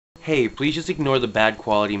Hey, please just ignore the bad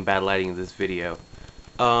quality and bad lighting of this video.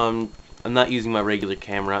 I'm not using my regular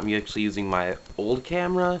camera. I'm actually using my old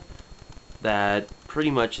camera that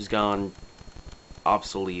pretty much has gone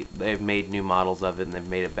obsolete. They've made new models of it and they've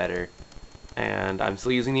made it better. And I'm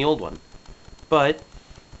still using the old one. But,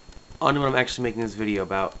 on to what I'm actually making this video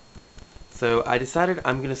about. So, I decided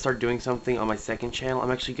I'm going to start doing something on my second channel.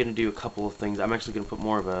 I'm actually going to do a couple of things. I'm actually going to put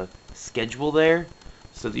more of a schedule there,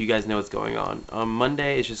 so that you guys know what's going on.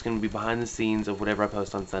 Monday is just going to be behind the scenes of whatever I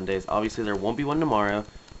post on Sundays. Obviously, there won't be one tomorrow,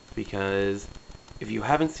 because if you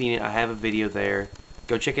haven't seen it, I have a video there.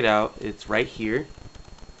 Go check it out. It's right here.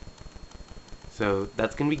 So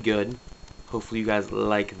that's going to be good. Hopefully you guys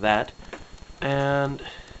like that. And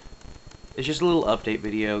it's just a little update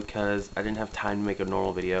video because I didn't have time to make a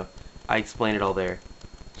normal video. I explained it all there.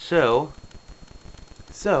 So,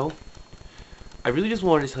 I really just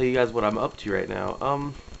wanted to tell you guys what I'm up to right now.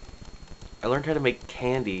 I learned how to make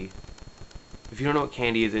candy. If you don't know what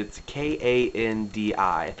candy is, it's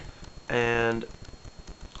K-A-N-D-I. And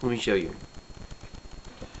let me show you.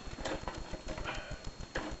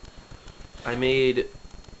 I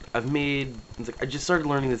just started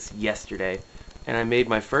learning this yesterday, and I made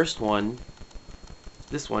my first one,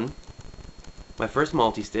 this one, my first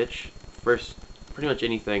multi-stitch, pretty much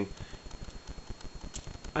anything.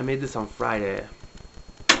 I made this on Friday.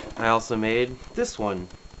 I also made this one.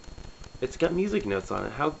 It's got music notes on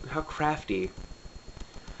it. How crafty.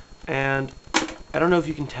 And I don't know if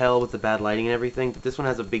you can tell with the bad lighting and everything, but this one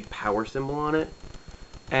has a big power symbol on it.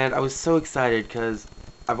 And I was so excited because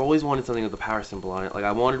I've always wanted something with a power symbol on it. Like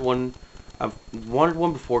I've wanted one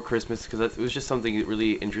before Christmas because it was just something that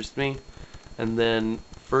really interests me. And then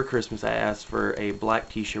for Christmas I asked for a black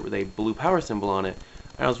t-shirt with a blue power symbol on it.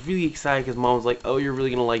 And I was really excited because Mom was like, "Oh, you're really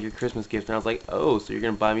going to like your Christmas gift." And I was like, "Oh, so you're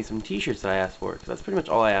going to buy me some t-shirts that I asked for." Because that's pretty much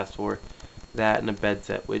all I asked for. That and a bed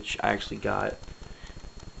set, which I actually got.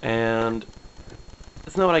 And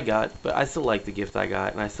that's not what I got, but I still like the gift I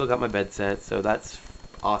got. And I still got my bed set, so that's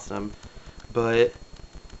awesome. But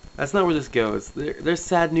that's not where this goes. There's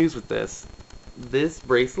sad news with this. This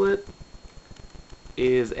bracelet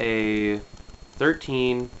is a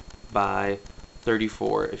 13 by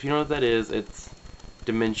 34. If you know what that is, it's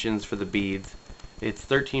dimensions for the beads. It's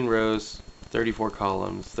 13 rows, 34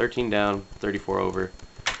 columns, 13 down, 34 over.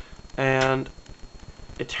 And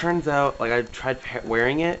it turns out, like, I tried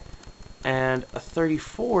wearing it, and a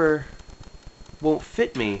 34 won't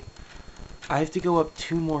fit me. I have to go up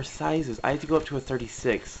 2 more sizes. I have to go up to a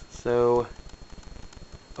 36. So,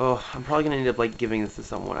 oh, I'm probably going to end up, like, giving this to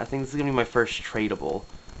someone. I think this is going to be my first tradable.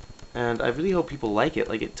 And I really hope people like it.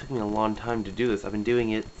 Like, it took me a long time to do this. I've been doing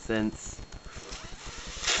it since,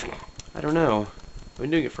 I don't know. I've been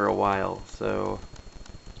doing it for a while, so,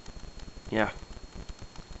 yeah.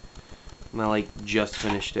 And I, like, just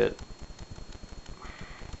finished it.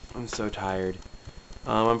 I'm so tired.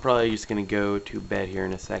 I'm probably just going to go to bed here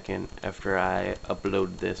in a second after I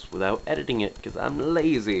upload this without editing it, because I'm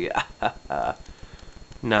lazy. Nah,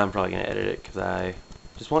 I'm probably going to edit it, because I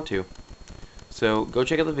just want to. So, go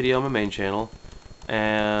check out the video on my main channel,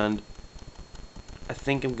 and I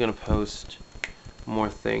think I'm going to post more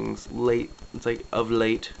things late, it's like of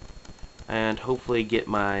late, and hopefully get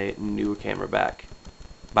my newer camera back.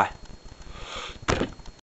 Bye.